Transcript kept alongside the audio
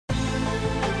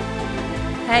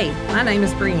Hey, my name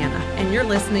is Brianna, and you're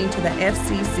listening to the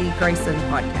FCC Grayson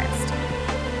podcast.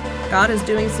 God is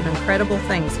doing some incredible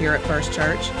things here at First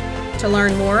Church. To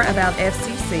learn more about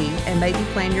FCC and maybe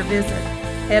plan your visit,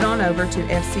 head on over to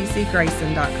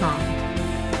fccgrayson.com.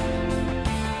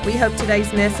 We hope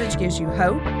today's message gives you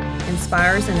hope,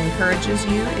 inspires and encourages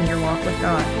you in your walk with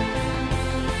God.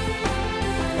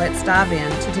 Let's dive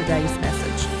into today's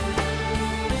message.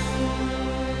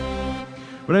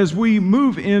 But as we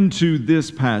move into this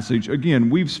passage, again,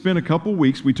 we've spent a couple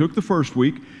weeks, we took the first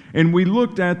week, and we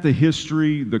looked at the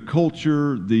history, the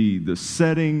culture, the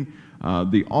setting,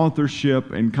 the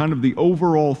authorship, and kind of the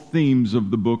overall themes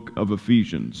of the book of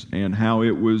Ephesians, and how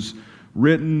it was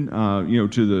written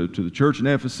to the church in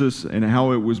Ephesus, and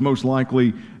how it was most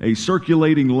likely a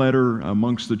circulating letter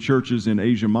amongst the churches in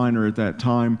Asia Minor at that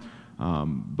time.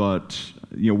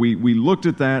 We looked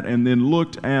at that and then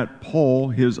looked at Paul,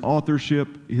 his authorship,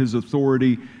 his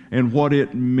authority, and what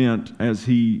it meant as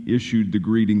he issued the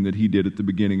greeting that he did at the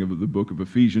beginning of the book of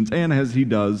Ephesians, and as he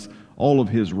does all of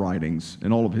his writings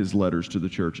and all of his letters to the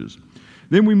churches.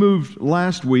 Then we moved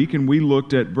last week and we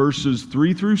looked at verses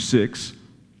 3 through 6,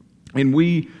 and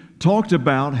we talked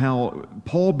about how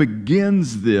Paul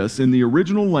begins this in the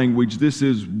original language. This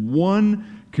is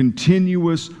one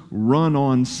continuous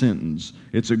run-on sentence.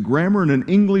 It's a grammar and an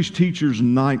English teacher's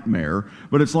nightmare,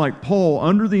 but it's like Paul,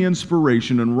 under the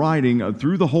inspiration and writing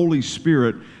through the Holy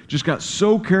Spirit, just got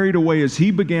so carried away as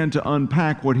he began to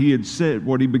unpack what he had said,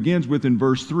 what he begins with in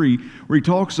verse 3, where he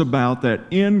talks about that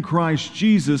in Christ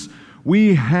Jesus,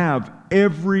 we have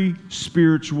every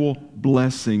spiritual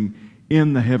blessing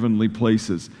in the heavenly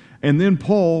places. And then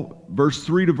Paul, verse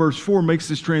 3 to verse 4, makes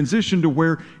this transition to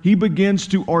where he begins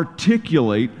to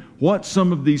articulate what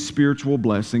some of these spiritual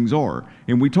blessings are.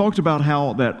 And we talked about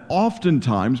how that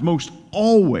oftentimes, most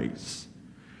always,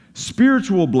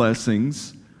 spiritual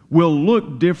blessings will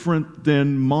look different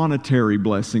than monetary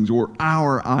blessings or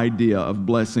our idea of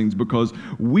blessings, because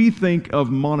we think of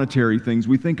monetary things,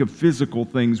 we think of physical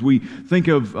things, we think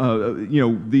of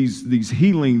these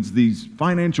healings, these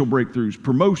financial breakthroughs,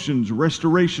 promotions,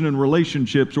 restoration in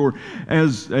relationships, or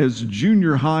as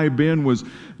junior high Ben was,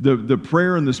 the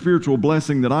prayer and the spiritual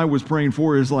blessing that I was praying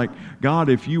for is like, God,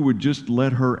 if you would just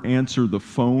let her answer the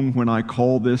phone when I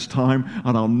call this time,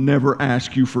 and I'll never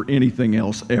ask you for anything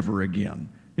else ever again.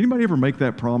 Anybody ever make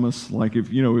that promise? Like if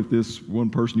this one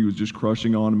person you was just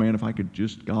crushing on, man, if I could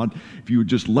just, God, if you would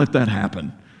just let that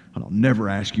happen, and I'll never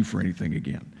ask you for anything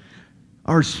again.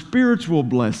 Our spiritual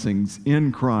blessings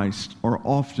in Christ are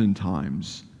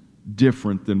oftentimes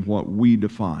different than what we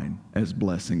define as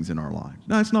blessings in our lives.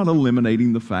 Now, it's not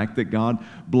eliminating the fact that God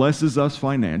blesses us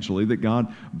financially, that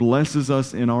God blesses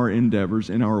us in our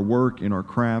endeavors, in our work, in our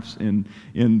crafts,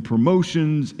 in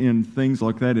promotions, in things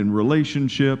like that, in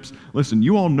relationships. Listen,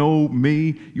 you all know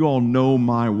me, you all know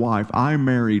my wife. I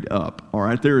married up, all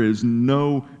right? There is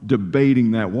no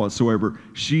debating that whatsoever.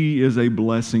 She is a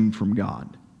blessing from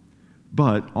God.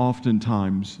 But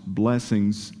oftentimes,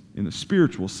 blessings in a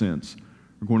spiritual sense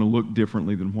are going to look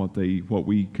differently than what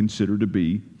we consider to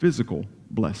be physical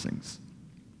blessings.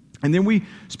 And then we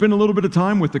spend a little bit of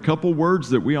time with a couple words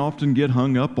that we often get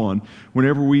hung up on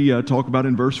whenever we talk about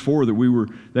in verse 4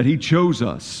 that He chose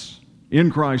us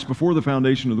in Christ before the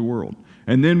foundation of the world.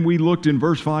 And then we looked in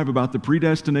verse 5 about the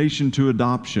predestination to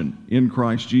adoption in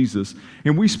Christ Jesus.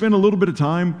 And we spent a little bit of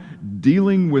time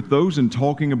dealing with those and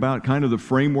talking about kind of the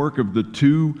framework of the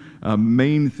two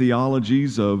main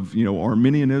theologies of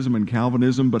Arminianism and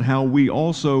Calvinism, but how we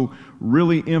also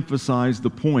really emphasize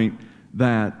the point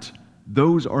that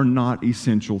those are not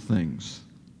essential things.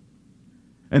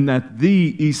 And that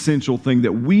the essential thing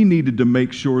that we needed to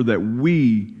make sure that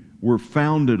we were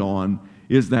founded on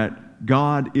is that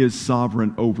God is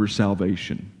sovereign over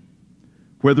salvation.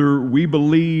 Whether we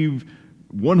believe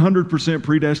 100%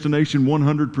 predestination,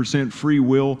 100% free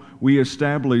will, we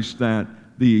establish that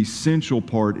the essential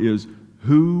part is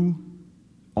who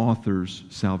authors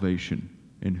salvation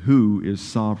and who is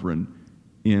sovereign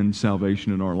in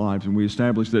salvation in our lives. And we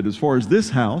establish that as far as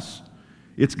this house,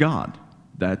 it's God.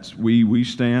 We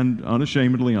stand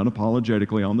unashamedly,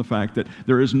 unapologetically on the fact that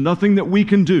there is nothing that we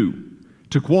can do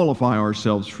to qualify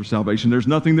ourselves for salvation. There's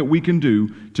nothing that we can do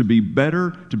to be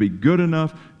better, to be good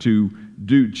enough, to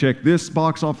check this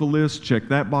box off the list, check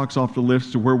that box off the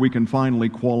list, to where we can finally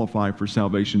qualify for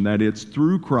salvation, that it's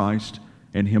through Christ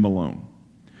and Him alone.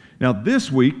 Now this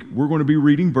week, we're going to be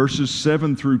reading verses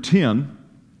 7 through 10,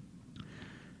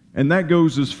 and that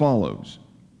goes as follows.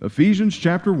 Ephesians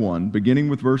chapter 1, beginning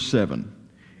with verse 7.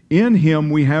 In Him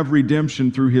we have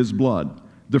redemption through His blood,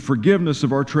 the forgiveness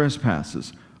of our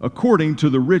trespasses, according to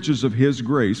the riches of His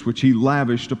grace, which He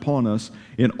lavished upon us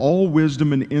in all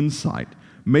wisdom and insight,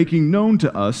 making known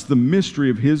to us the mystery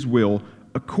of His will,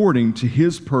 according to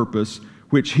His purpose,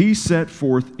 which He set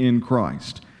forth in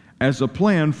Christ, as a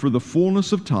plan for the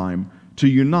fullness of time, to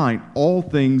unite all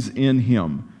things in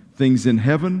Him, things in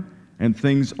heaven and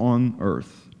things on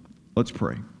earth. Let's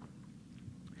pray.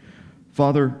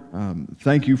 Father,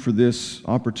 thank You for this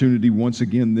opportunity once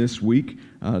again this week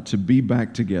to be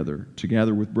back together, to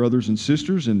gather with brothers and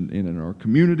sisters in our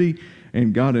community,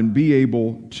 and God, and be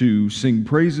able to sing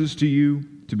praises to You,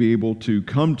 to be able to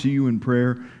come to You in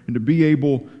prayer, and to be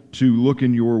able to look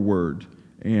in Your Word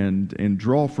and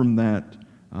draw from that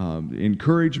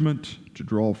encouragement, to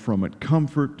draw from it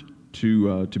comfort,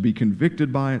 to be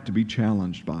convicted by it, to be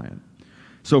challenged by it.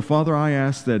 So, Father, I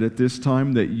ask that at this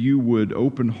time that You would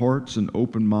open hearts and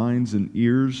open minds and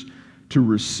ears to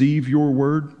receive Your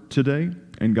Word today.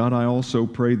 And God, I also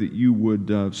pray that You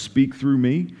would speak through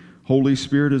me. Holy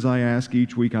Spirit, as I ask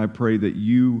each week, I pray that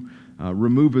You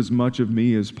remove as much of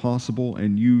me as possible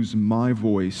and use my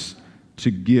voice to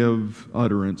give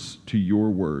utterance to Your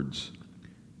words.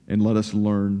 And let us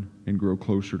learn and grow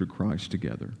closer to Christ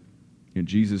together. In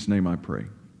Jesus' name I pray.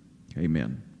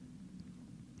 Amen.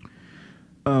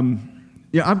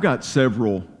 I've got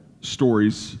several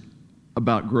stories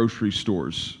about grocery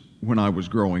stores when I was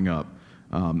growing up.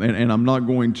 And I'm not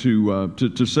going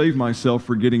to save myself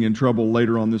for getting in trouble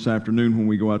later on this afternoon when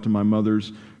we go out to my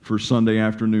mother's for Sunday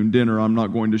afternoon dinner. I'm not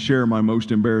going to share my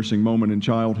most embarrassing moment in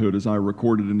childhood, as I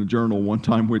recorded in a journal one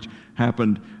time, which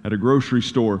happened at a grocery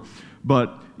store.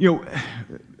 But,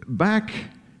 back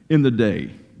in the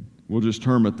day, we'll just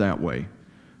term it that way,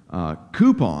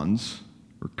 coupons,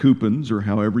 or coupons, or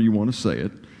however you want to say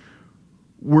it,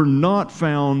 were not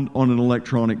found on an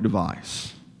electronic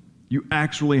device. You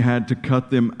actually had to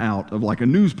cut them out of like a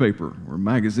newspaper or a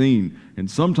magazine. And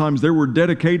sometimes there were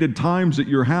dedicated times at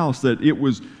your house that it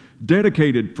was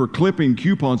dedicated for clipping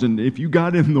coupons. And if you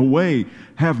got in the way,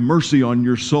 have mercy on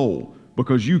your soul,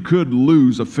 because you could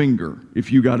lose a finger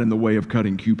if you got in the way of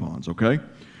cutting coupons, okay?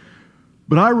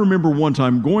 But I remember one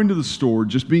time going to the store,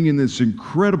 just being in this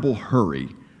incredible hurry.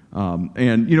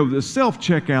 The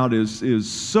self-checkout is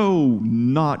so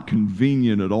not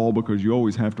convenient at all, because you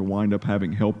always have to wind up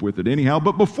having help with it anyhow.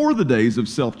 But before the days of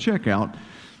self-checkout,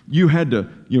 you had to,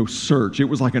 search. It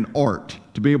was like an art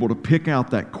to be able to pick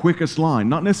out that quickest line,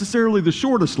 not necessarily the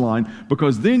shortest line,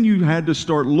 because then you had to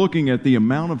start looking at the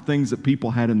amount of things that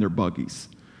people had in their buggies,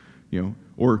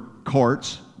 or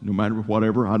carts, no matter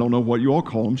whatever. I don't know what you all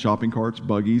call them, shopping carts,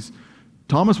 buggies.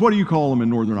 Thomas, what do you call them in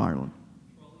Northern Ireland?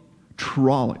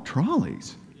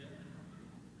 Trolleys.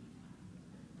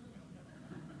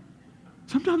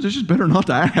 Sometimes it's just better not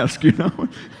to ask,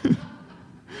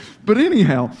 But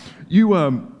anyhow,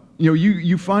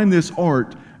 you find this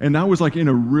art, and I was like in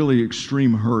a really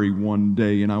extreme hurry one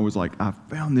day, and I was like, I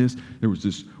found this. There was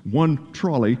this one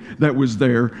trolley that was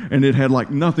there, and it had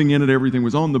like nothing in it. Everything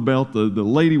was on the belt. The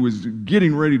lady was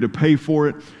getting ready to pay for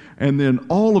it. And then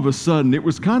all of a sudden, it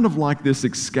was kind of like this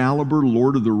Excalibur,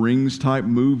 Lord of the Rings type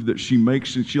move that she makes.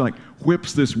 She like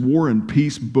whips this War and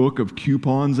Peace book of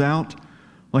coupons out,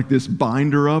 like this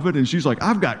binder of it. And she's like,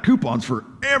 I've got coupons for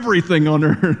everything on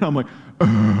her. And I'm like,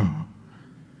 oh.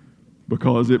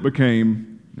 Because it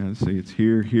became, let's see, it's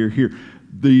here.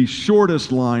 The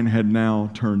shortest line had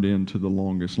now turned into the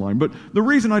longest line. But the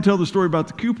reason I tell the story about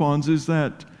the coupons is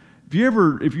that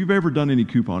if you've ever done any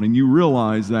couponing, you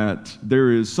realize that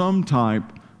there is some type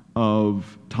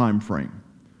of time frame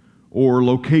or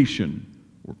location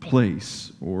or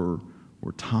place or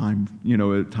time,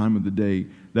 at time of the day,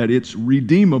 that it's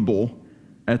redeemable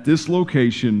at this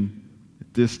location,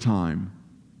 at this time,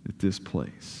 at this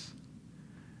place.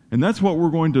 And that's what we're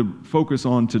going to focus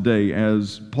on today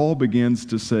as Paul begins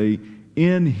to say,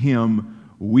 in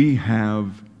Him we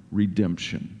have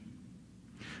redemption.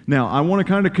 Now, I want to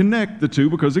kind of connect the two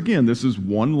because, again, this is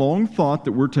one long thought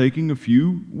that we're taking a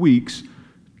few weeks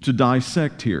to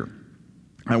dissect here.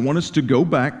 I want us to go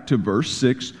back to verse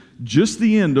 6, just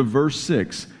the end of verse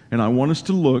 6, and I want us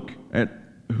to look at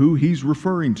who he's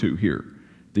referring to here.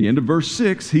 At the end of verse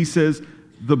 6, he says,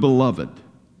 the beloved.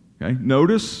 Okay?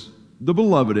 Notice the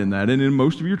beloved in that, and in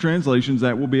most of your translations,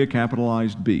 that will be a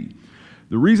capitalized B.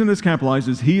 The reason it's capitalized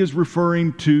is he is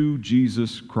referring to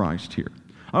Jesus Christ here.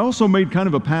 I also made kind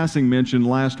of a passing mention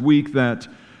last week that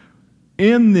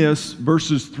in this,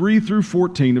 verses 3 through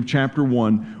 14 of chapter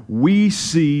 1, we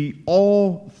see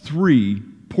all three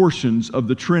portions of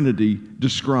the Trinity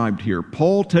described here.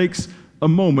 Paul takes a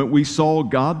moment, we saw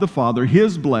God the Father,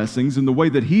 His blessings, and the way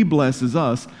that He blesses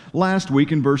us last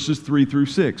week in verses 3 through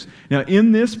 6. Now,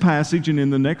 in this passage and in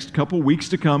the next couple weeks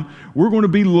to come, we're going to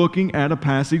be looking at a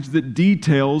passage that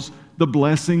details the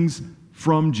blessings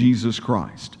from Jesus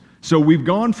Christ. So we've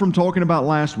gone from talking about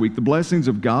last week, the blessings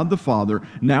of God the Father.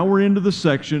 Now we're into the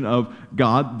section of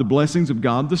God, the blessings of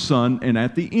God the Son, and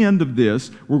at the end of this,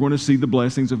 we're going to see the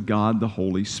blessings of God the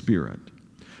Holy Spirit.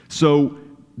 So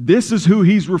this is who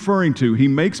he's referring to. He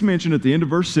makes mention at the end of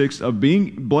verse 6 of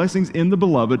being blessings in the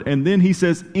Beloved, and then he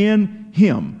says, in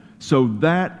Him. So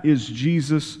that is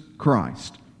Jesus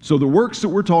Christ. So the works that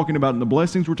we're talking about and the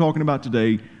blessings we're talking about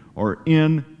today are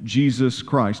in Jesus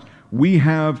Christ. We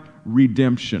have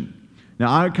redemption.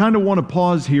 Now, I kind of want to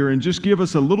pause here and just give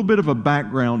us a little bit of a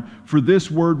background for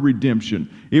this word redemption.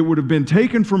 It would have been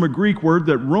taken from a Greek word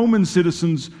that Roman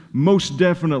citizens most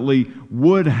definitely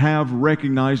would have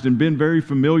recognized and been very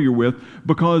familiar with,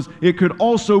 because it could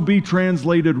also be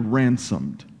translated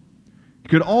ransomed.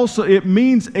 It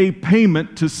means a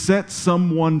payment to set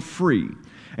someone free.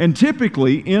 And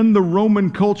typically, in the Roman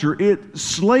culture,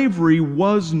 slavery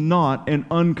was not an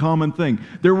uncommon thing.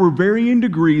 There were varying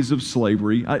degrees of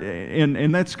slavery,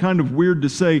 and that's kind of weird to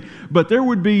say, but you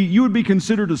would be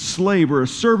considered a slave or a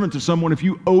servant to someone if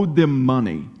you owed them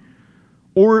money.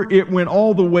 Or it went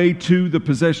all the way to the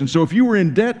possession. So if you were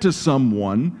in debt to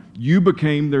someone, you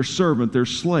became their servant, their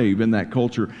slave in that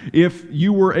culture. If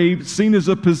you were seen as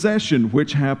a possession,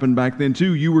 which happened back then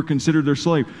too, you were considered their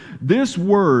slave. This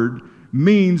word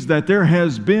means that there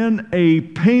has been a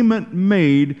payment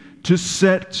made to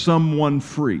set someone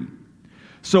free.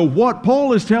 So what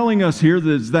Paul is telling us here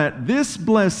is that this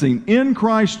blessing in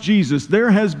Christ Jesus,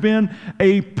 there has been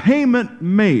a payment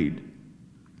made.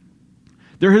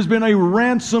 There has been a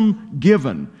ransom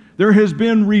given. There has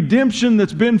been redemption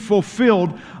that's been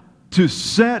fulfilled to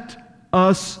set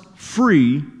us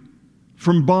free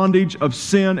from bondage of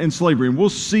sin and slavery. And we'll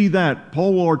see that.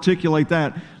 Paul will articulate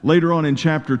that later on in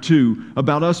chapter 2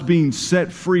 about us being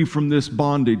set free from this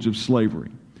bondage of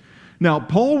slavery. Now,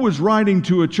 Paul was writing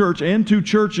to a church and to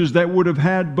churches that would have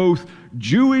had both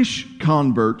Jewish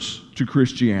converts to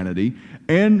Christianity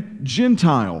and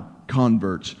Gentile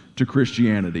converts to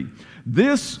Christianity.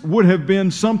 This would have been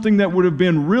something that would have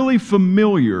been really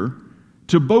familiar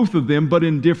to both of them, but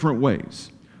in different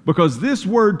ways. Because this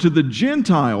word to the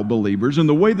Gentile believers and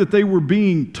the way that they were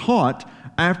being taught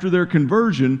after their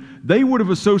conversion, they would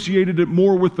have associated it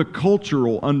more with the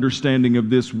cultural understanding of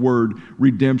this word,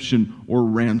 redemption or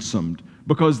ransomed.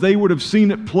 Because they would have seen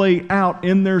it play out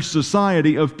in their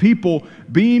society of people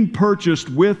being purchased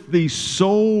with the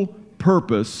sole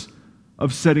purpose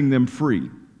of setting them free.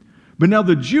 But now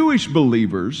the Jewish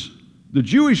believers, the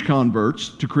Jewish converts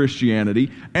to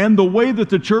Christianity, and the way that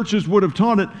the churches would have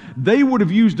taught it, they would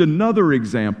have used another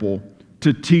example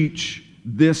to teach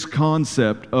this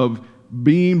concept of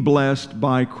being blessed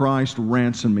by Christ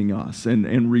ransoming us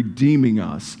and redeeming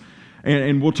us.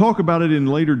 And we'll talk about it in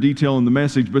later detail in the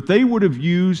message, but they would have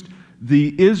used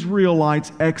the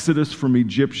Israelites' exodus from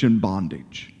Egyptian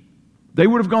bondage. They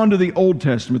would have gone to the Old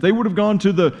Testament. They would have gone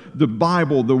to the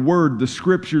Bible, the Word, the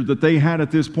Scripture that they had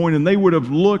at this point, and they would have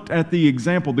looked at the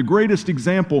example, the greatest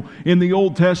example in the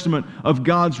Old Testament of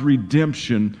God's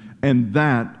redemption, and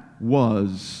that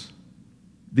was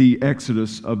the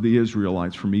exodus of the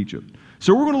Israelites from Egypt.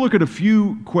 So we're going to look at a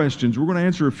few questions. We're going to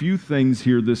answer a few things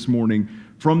here this morning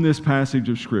from this passage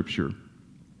of Scripture.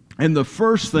 And the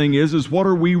first thing is what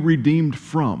are we redeemed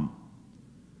from?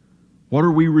 What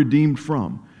are we redeemed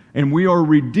from? And we are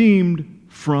redeemed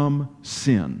from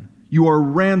sin. You are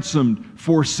ransomed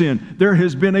for sin. There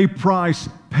has been a price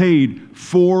paid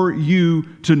for you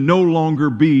to no longer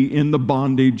be in the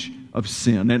bondage of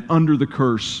sin and under the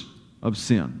curse of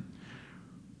sin.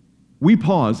 We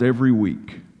pause every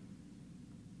week,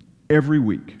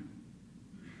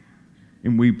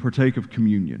 and we partake of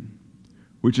communion,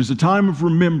 which is a time of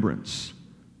remembrance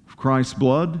of Christ's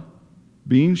blood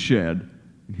being shed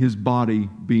and His body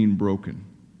being broken.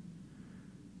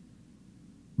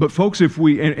 But folks, if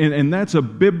we, and that's a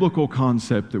biblical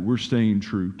concept that we're staying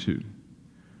true to.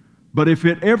 But if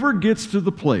it ever gets to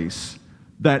the place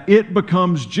that it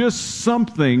becomes just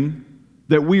something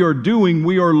that we are doing,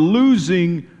 we are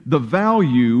losing the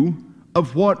value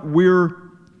of what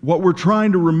we're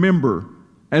trying to remember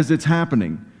as it's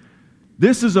happening.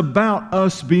 This is about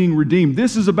us being redeemed.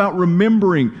 This is about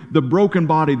remembering the broken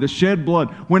body, the shed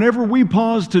blood. Whenever we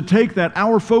pause to take that,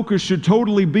 our focus should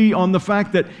totally be on the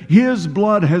fact that His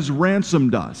blood has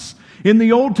ransomed us. In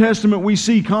the Old Testament, we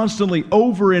see constantly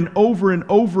over and over and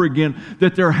over again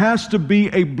that there has to be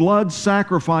a blood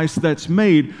sacrifice that's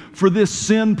made for this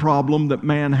sin problem that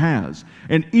man has.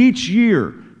 And each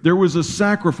year, there was a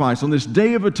sacrifice on this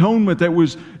Day of Atonement that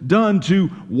was done to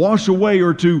wash away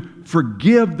or to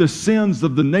forgive the sins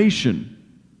of the nation.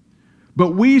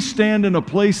 But we stand in a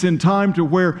place in time to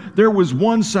where there was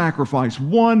one sacrifice,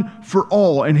 one for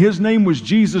all, and His name was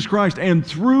Jesus Christ. And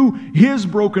through His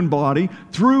broken body,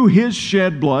 through His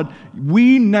shed blood,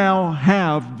 we now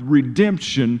have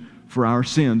redemption for our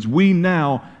sins. We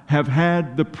now have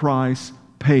had the price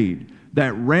paid.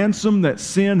 That ransom that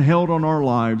sin held on our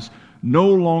lives no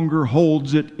longer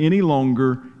holds it any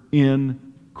longer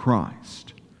in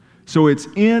Christ. So it's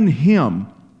in Him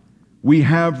we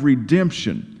have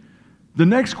redemption. The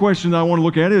next question that I want to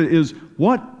look at is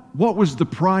what was the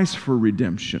price for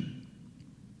redemption?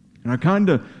 And I kind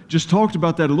of just talked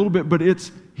about that a little bit, but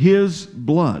it's His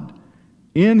blood.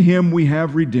 In Him we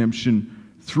have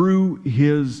redemption through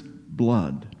His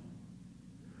blood.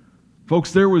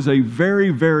 Folks, there was a very,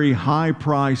 very high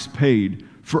price paid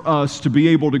for us to be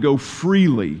able to go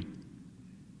freely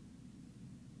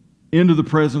into the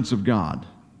presence of God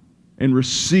and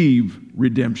receive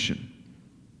redemption.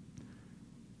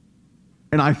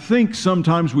 And I think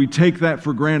sometimes we take that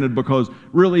for granted because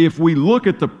really if we look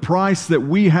at the price that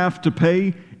we have to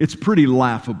pay, it's pretty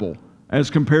laughable as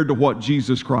compared to what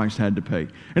Jesus Christ had to pay.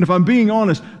 And if I'm being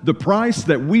honest, the price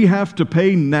that we have to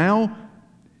pay now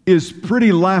is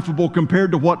pretty laughable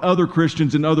compared to what other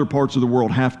Christians in other parts of the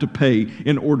world have to pay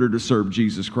in order to serve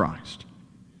Jesus Christ.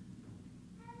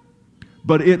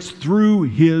 But it's through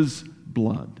His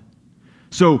blood.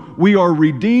 So we are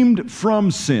redeemed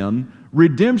from sin.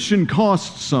 Redemption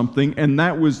costs something, and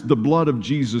that was the blood of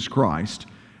Jesus Christ.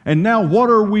 And now what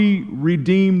are we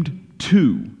redeemed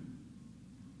to?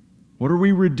 What are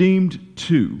we redeemed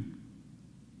to?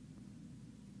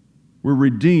 We're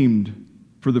redeemed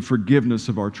for the forgiveness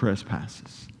of our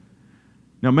trespasses.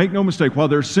 Now make no mistake, while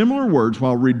they're similar words,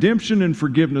 while redemption and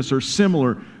forgiveness are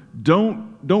similar,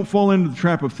 don't fall into the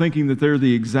trap of thinking that they're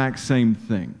the exact same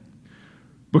thing.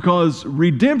 Because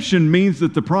redemption means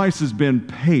that the price has been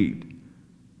paid,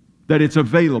 that it's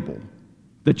available,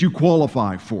 that you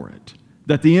qualify for it,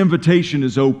 that the invitation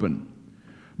is open.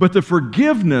 But the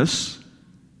forgiveness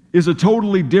is a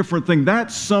totally different thing.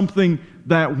 That's something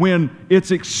that when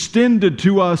it's extended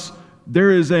to us,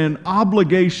 there is an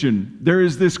obligation, there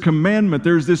is this commandment,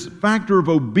 there's this factor of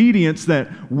obedience that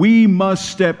we must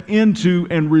step into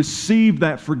and receive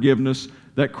that forgiveness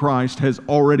that Christ has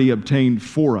already obtained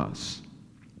for us.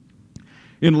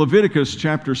 In Leviticus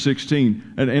chapter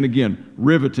 16, and again,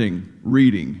 riveting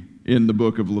reading in the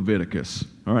book of Leviticus.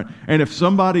 All right. And if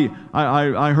somebody,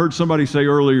 I heard somebody say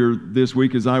earlier this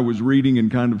week as I was reading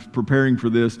and kind of preparing for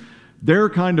this, their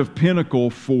kind of pinnacle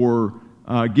for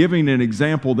giving an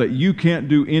example that you can't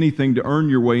do anything to earn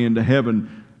your way into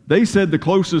heaven, they said the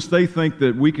closest they think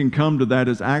that we can come to that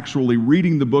is actually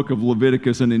reading the book of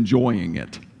Leviticus and enjoying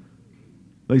it.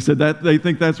 They said that they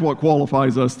think that's what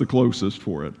qualifies us the closest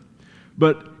for it.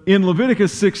 But in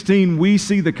Leviticus 16, we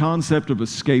see the concept of a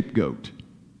scapegoat,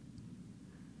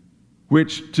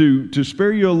 which, to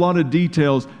spare you a lot of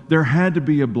details, there had to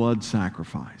be a blood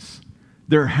sacrifice.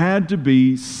 There had to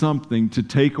be something to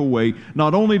take away,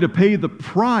 not only to pay the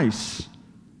price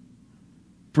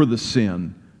for the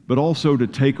sin, but also to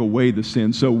take away the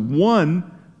sin. So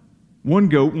one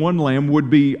goat, one lamb would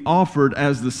be offered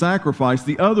as the sacrifice.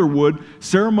 The other would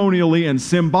ceremonially and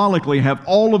symbolically have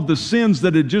all of the sins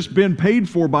that had just been paid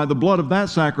for by the blood of that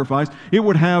sacrifice. It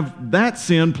would have that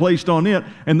sin placed on it,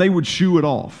 and they would shoo it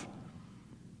off.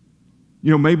 You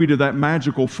know, maybe to that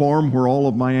magical farm where all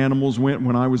of my animals went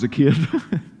when I was a kid.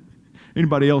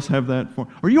 Anybody else have that farm?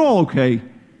 Are you all okay?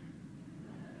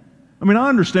 I mean, I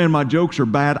understand my jokes are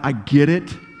bad. I get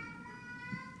it.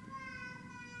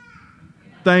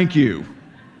 Thank you.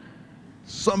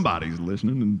 Somebody's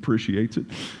listening and appreciates it.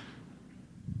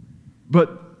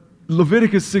 But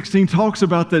Leviticus 16 talks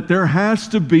about that there has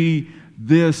to be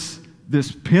this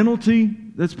penalty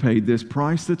that's paid, this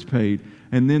price that's paid,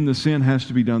 and then the sin has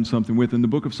to be done something with. And the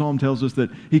book of Psalm tells us that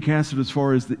He cast it as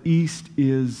far as the east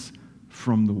is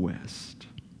from the west.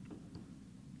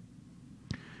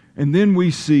 And then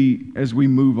we see, as we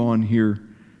move on here,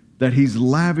 that He's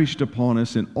lavished upon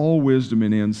us in all wisdom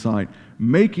and insight,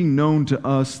 making known to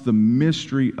us the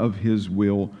mystery of His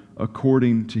will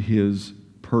according to His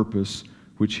purpose,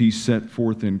 which He set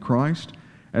forth in Christ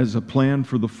as a plan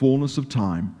for the fullness of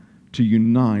time to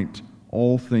unite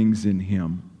all things in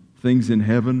Him, things in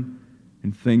heaven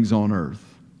and things on earth.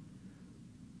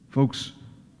 Folks,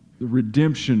 the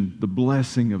redemption, the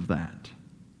blessing of that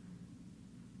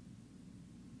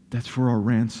That's for our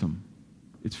ransom.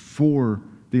 It's for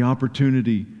the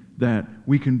opportunity that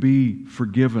we can be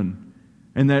forgiven.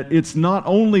 And that it's not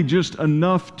only just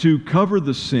enough to cover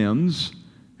the sins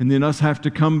and then us have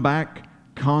to come back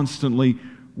constantly.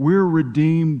 We're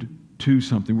redeemed to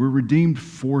something. We're redeemed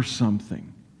for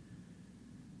something.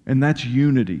 And that's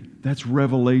unity. That's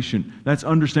revelation. That's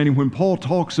understanding. When Paul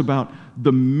talks about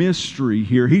the mystery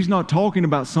here, he's not talking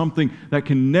about something that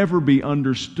can never be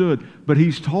understood, but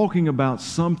he's talking about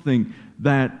something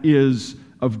that is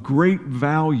of great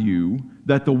value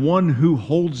that the one who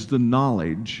holds the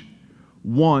knowledge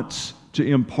wants to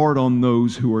impart on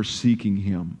those who are seeking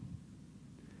him.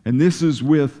 And this is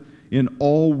with, in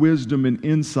all wisdom and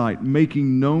insight,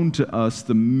 making known to us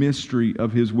the mystery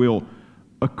of his will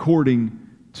according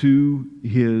to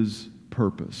his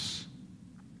purpose.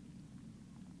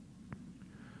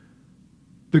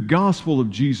 The gospel of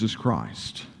Jesus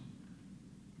Christ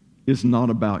is not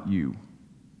about you.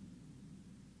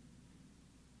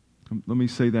 Let me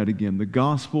say that again. The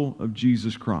gospel of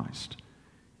Jesus Christ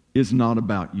is not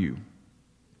about you.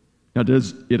 Now,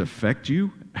 does it affect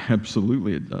you?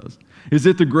 Absolutely it does. Is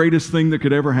it the greatest thing that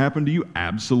could ever happen to you?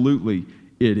 Absolutely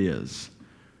it is.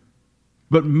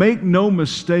 But make no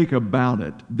mistake about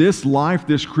it. This life,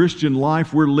 this Christian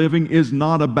life we're living is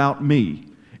not about me.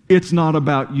 It's not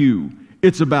about you.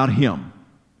 It's about him.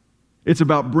 It's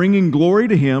about bringing glory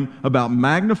to him, about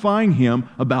magnifying him,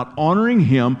 about honoring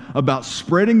him, about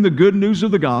spreading the good news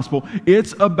of the gospel.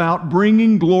 It's about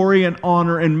bringing glory and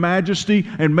honor and majesty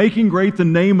and making great the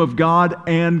name of God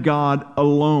and God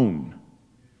alone.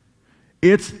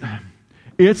 It's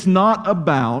not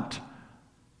about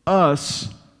us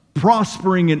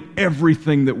prospering in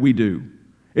everything that we do.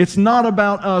 It's not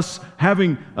about us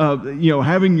having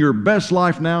your best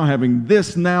life now, having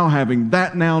this now, having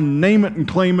that now, name it and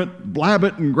claim it, blab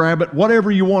it and grab it,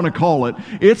 whatever you want to call it.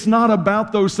 It's not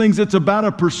about those things. It's about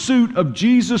a pursuit of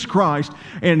Jesus Christ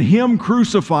and him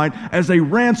crucified as a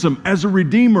ransom, as a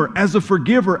redeemer, as a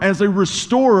forgiver, as a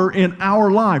restorer in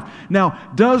our life.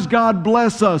 Now, does God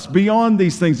bless us beyond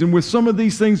these things? And with some of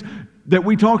these things that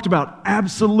we talked about,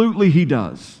 absolutely he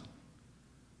does.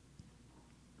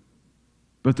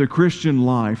 But the Christian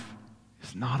life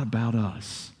is not about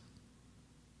us.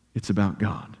 It's about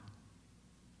God.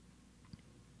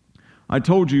 I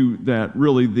told you that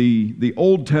really the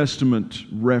Old Testament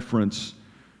reference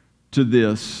to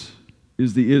this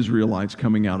is the Israelites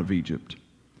coming out of Egypt.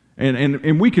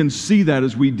 And we can see that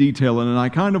as we detail it. And I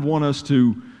kind of want us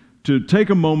to take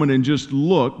a moment and just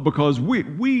look, because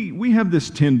we have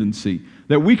this tendency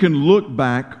that we can look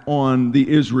back on the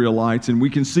Israelites and we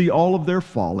can see all of their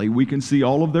folly, we can see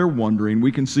all of their wandering,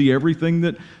 we can see everything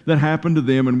that happened to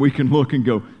them, and we can look and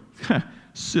go,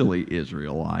 silly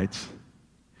Israelites.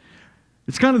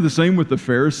 It's kind of the same with the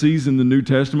Pharisees in the New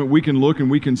Testament. We can look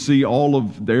and we can see all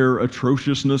of their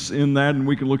atrociousness in that, and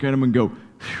we can look at them and go,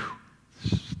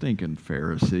 stinking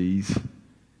Pharisees.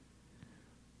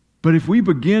 But if we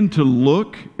begin to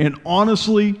look and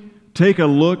honestly take a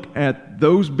look at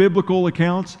those biblical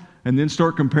accounts and then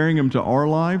start comparing them to our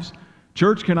lives,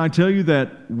 church, can I tell you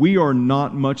that we are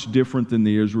not much different than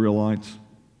the Israelites?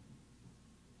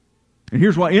 And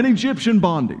here's why. In Egyptian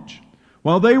bondage,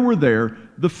 while they were there,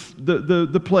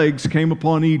 the plagues came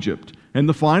upon Egypt. And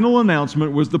the final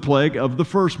announcement was the plague of the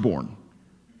firstborn.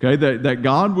 Okay, that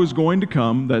God was going to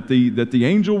come, that the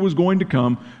angel was going to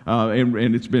come,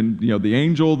 and it's been, the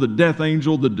angel, the death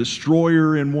angel, the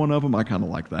destroyer in one of them. I kind of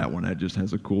like that one. That just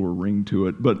has a cooler ring to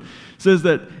it. But it says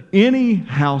that any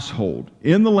household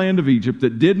in the land of Egypt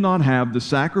that did not have the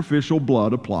sacrificial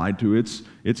blood applied to its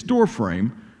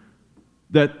doorframe,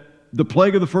 that the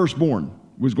plague of the firstborn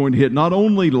was going to hit not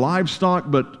only livestock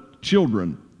but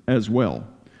children as well.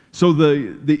 So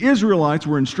the Israelites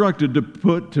were instructed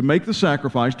to make the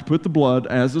sacrifice, to put the blood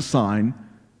as a sign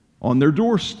on their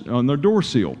door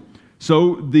seal.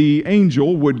 So the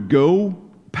angel would go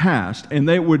past, and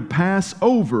they would pass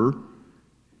over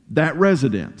that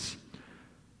residence.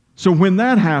 So when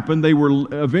that happened, they were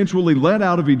eventually let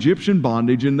out of Egyptian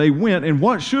bondage, and they went, and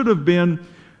what should have been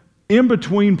in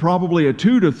between probably a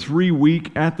 2 to 3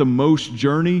 week at the most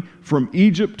journey from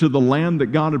Egypt to the land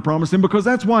that God had promised them, because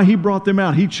that's why he brought them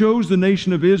out. He chose the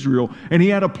nation of Israel, and he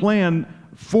had a plan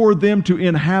for them to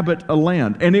inhabit a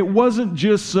land. And it wasn't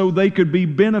just so they could be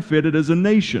benefited as a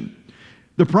nation.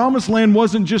 The promised land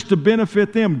wasn't just to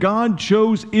benefit them. God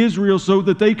chose Israel so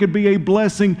that they could be a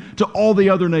blessing to all the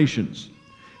other nations.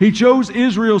 He chose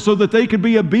Israel so that they could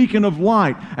be a beacon of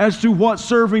light as to what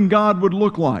serving God would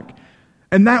look like.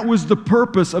 And that was the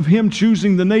purpose of him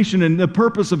choosing the nation and the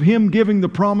purpose of him giving the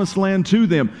promised land to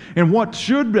them. And what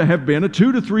should have been a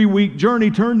 2 to 3 week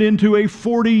journey turned into a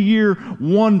 40-year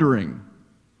wandering.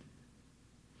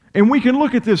 And we can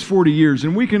look at this 40 years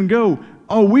and we can go,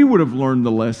 oh, we would have learned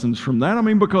the lessons from that. I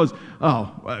mean, because,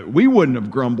 we wouldn't have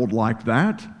grumbled like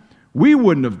that. We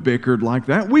wouldn't have bickered like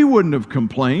that. We wouldn't have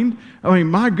complained. I mean,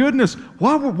 my goodness,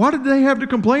 what did they have to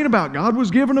complain about? God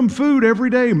was giving them food every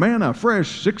day, manna,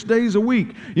 fresh, 6 days a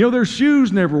week. You know, their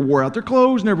shoes never wore out. Their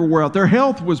clothes never wore out. Their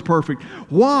health was perfect.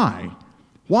 Why?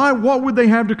 What would they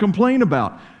have to complain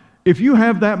about? If you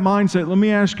have that mindset, let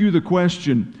me ask you the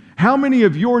question. How many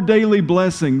of your daily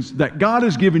blessings that God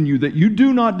has given you that you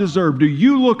do not deserve, do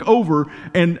you look over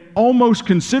and almost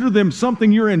consider them something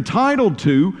you're entitled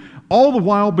to, all the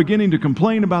while beginning to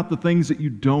complain about the things that you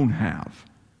don't have,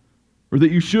 or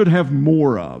that you should have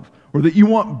more of, or that you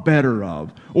want better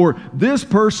of, or this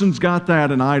person's got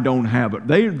that and I don't have it.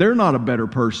 They're not a better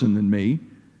person than me.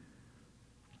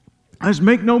 Just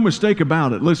make no mistake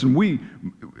about it. Listen,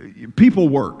 people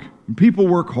work. People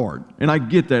work hard, and I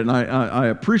get that, and I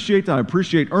appreciate that. I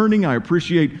appreciate earning. I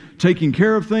appreciate taking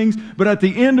care of things. But at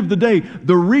the end of the day,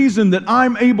 the reason that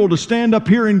I'm able to stand up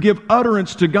here and give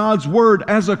utterance to God's Word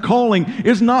as a calling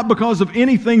is not because of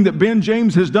anything that Ben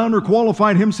James has done or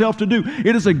qualified himself to do.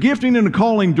 It is a gifting and a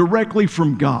calling directly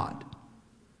from God.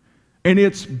 And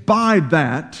it's by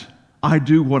that I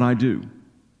do what I do.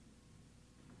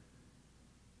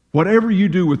 Whatever you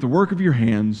do with the work of your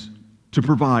hands, to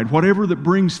provide, whatever that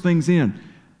brings things in.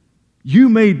 You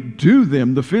may do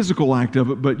them, the physical act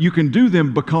of it, but you can do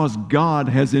them because God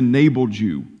has enabled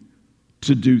you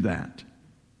to do that.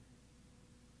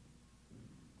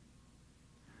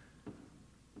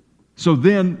 So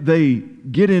then they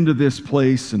get into this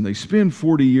place and they spend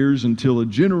 40 years until a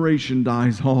generation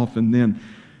dies off, and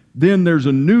then there's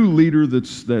a new leader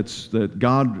that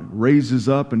God raises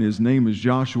up, and his name is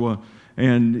Joshua.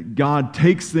 And God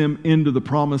takes them into the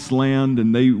promised land,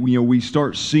 and we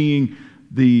start seeing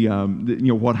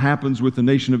what happens with the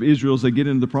nation of Israel as they get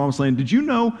into the promised land. Did you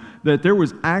know that there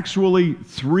was actually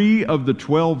 3 of the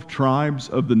 12 tribes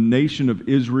of the nation of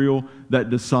Israel that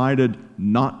decided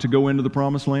not to go into the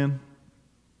promised land?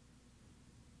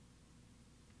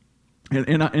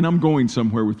 And I'm going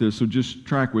somewhere with this, so just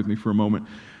track with me for a moment.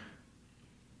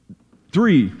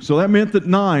 3, so that meant that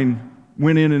 9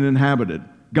 went in and inhabited.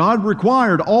 God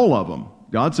required all of them.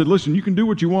 God said, listen, you can do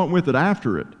what you want with it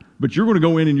after it, but you're going to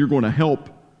go in and you're going to help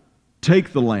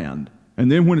take the land. And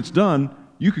then when it's done,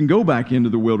 you can go back into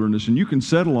the wilderness and you can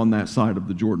settle on that side of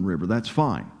the Jordan River. That's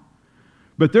fine.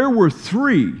 But there were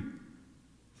three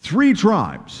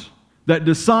tribes that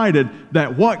decided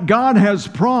that what God has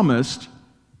promised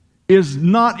is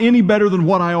not any better than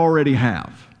what I already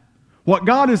have. What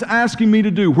God is asking me to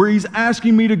do, where He's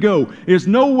asking me to go, is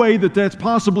no way that that's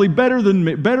possibly better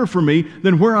for me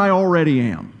than where I already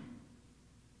am.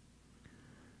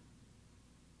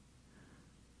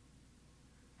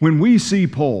 When we see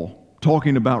Paul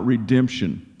talking about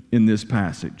redemption in this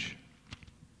passage,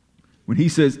 when he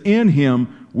says, in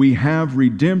Him we have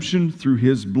redemption through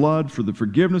His blood for the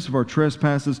forgiveness of our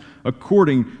trespasses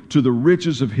according to the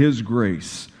riches of His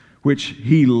grace, which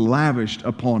He lavished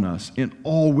upon us in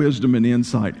all wisdom and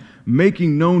insight,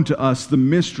 making known to us the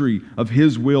mystery of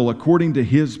His will according to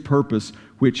His purpose,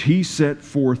 which He set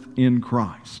forth in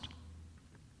Christ.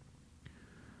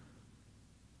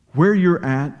 Where you're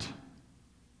at,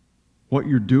 what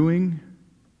you're doing,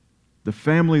 the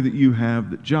family that you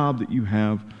have, the job that you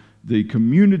have, the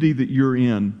community that you're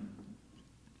in,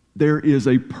 there is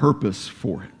a purpose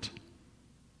for it.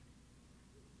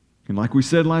 And like we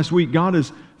said last week, God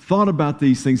has thought about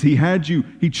these things. He had you,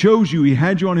 He chose you, He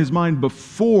had you on His mind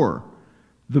before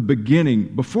the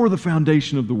beginning, before the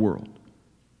foundation of the world.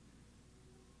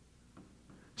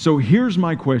 So here's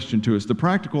my question to us. The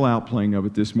practical outplaying of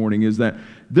it this morning is that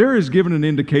there is given an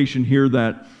indication here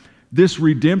that this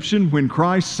redemption, when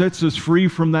Christ sets us free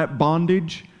from that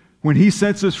bondage, when He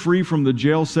sets us free from the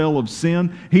jail cell of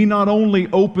sin, He not only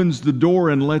opens the door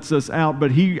and lets us out,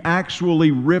 but He actually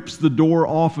rips the door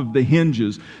off of the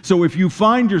hinges. So if you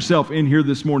find yourself in here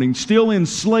this morning still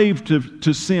enslaved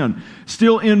to sin,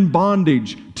 still in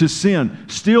bondage to sin,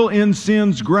 still in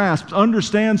sin's grasp,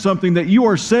 understand something, that you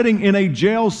are sitting in a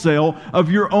jail cell of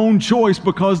your own choice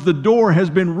because the door has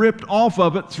been ripped off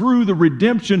of it through the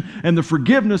redemption and the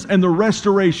forgiveness and the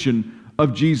restoration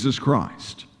of Jesus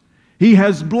Christ. He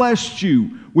has blessed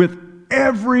you with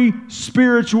every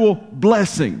spiritual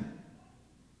blessing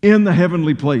in the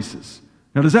heavenly places.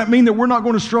 Now, does that mean that we're not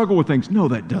going to struggle with things? No,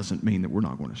 that doesn't mean that we're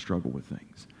not going to struggle with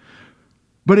things.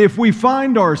 But if we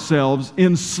find ourselves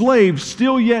enslaved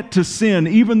still yet to sin,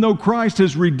 even though Christ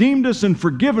has redeemed us and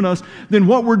forgiven us, then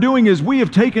what we're doing is we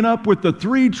have taken up with the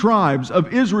 3 tribes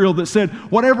of Israel that said,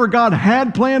 whatever God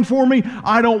had planned for me,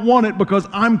 I don't want it because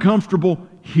I'm comfortable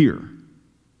here.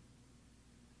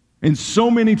 And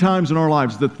so many times in our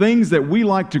lives, the things that we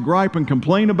like to gripe and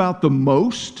complain about the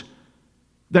most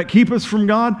that keep us from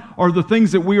God are the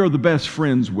things that we are the best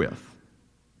friends with.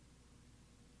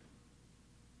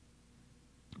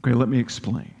 Okay, let me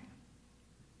explain.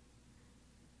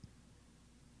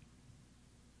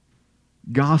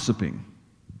 Gossiping,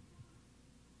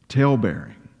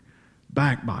 talebearing,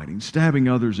 backbiting, stabbing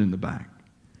others in the back.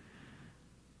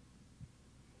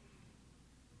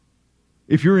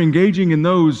 If you're engaging in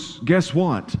those, guess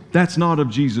what? That's not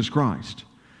of Jesus Christ.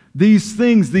 These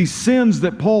things, these sins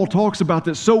that Paul talks about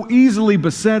that so easily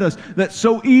beset us, that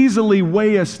so easily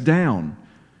weigh us down,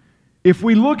 if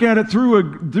we look at it through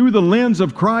the lens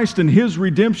of Christ and His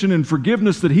redemption and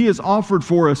forgiveness that He has offered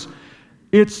for us,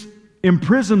 it's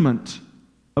imprisonment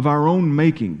of our own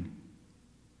making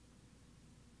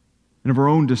and of our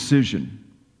own decision.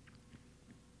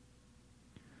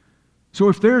 So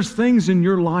if there's things in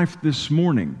your life this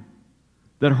morning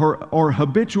that are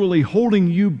habitually holding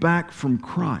you back from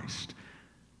Christ,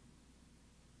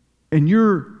 and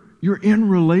you're in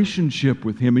relationship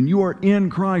with Him and you are in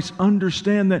Christ,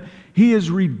 understand that He has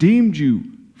redeemed you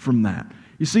from that.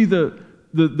 You see,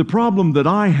 the problem that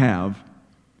I have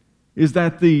is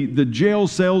that the jail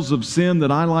cells of sin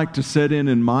that I like to set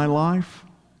in my life,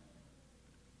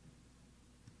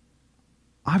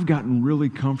 I've gotten really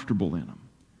comfortable in them.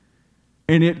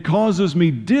 And it causes me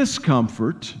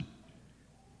discomfort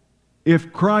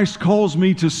if Christ calls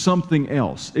me to something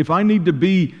else, if I need to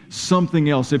be something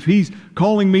else, if He's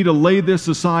calling me to lay this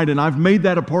aside and I've made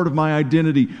that a part of my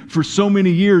identity for so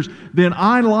many years, then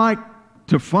I like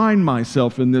to find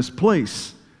myself in this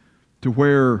place to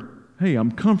where, hey,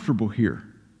 I'm comfortable here.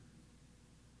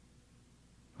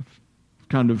 I've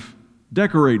kind of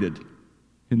decorated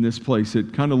in this place.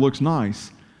 It kind of looks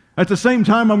nice. At the same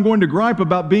time, I'm going to gripe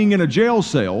about being in a jail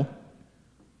cell,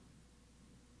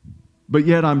 but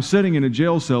yet I'm sitting in a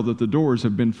jail cell that the doors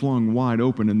have been flung wide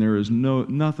open and there is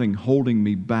nothing holding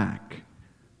me back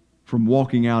from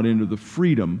walking out into the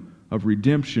freedom of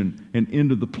redemption and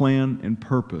into the plan and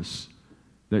purpose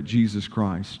that Jesus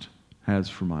Christ has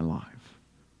for my life.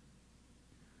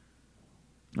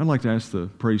 I'd like to ask the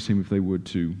praise team if they would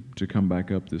to come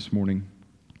back up this morning.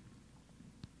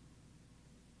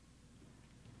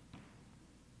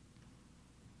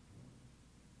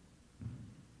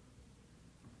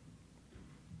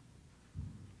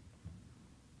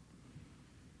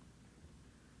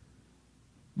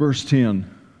 Verse 10,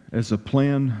 as a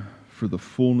plan for the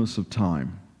fullness of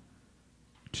time,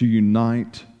 to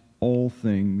unite all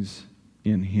things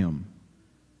in Him,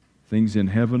 things in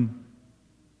heaven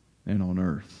and on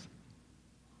earth.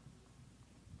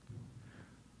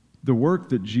 The work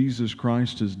that Jesus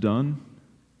Christ has done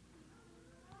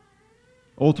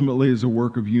ultimately is a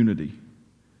work of unity.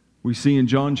 We see in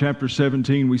John chapter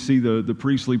 17, we see the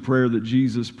priestly prayer that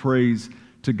Jesus prays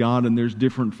to God, and there's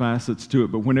different facets to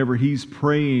it. But whenever He's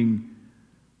praying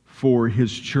for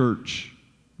His church,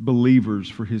 believers,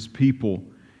 for His people,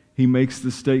 He makes the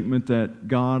statement that,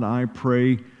 God, I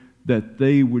pray that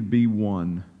they would be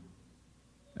one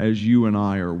as you and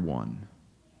I are one.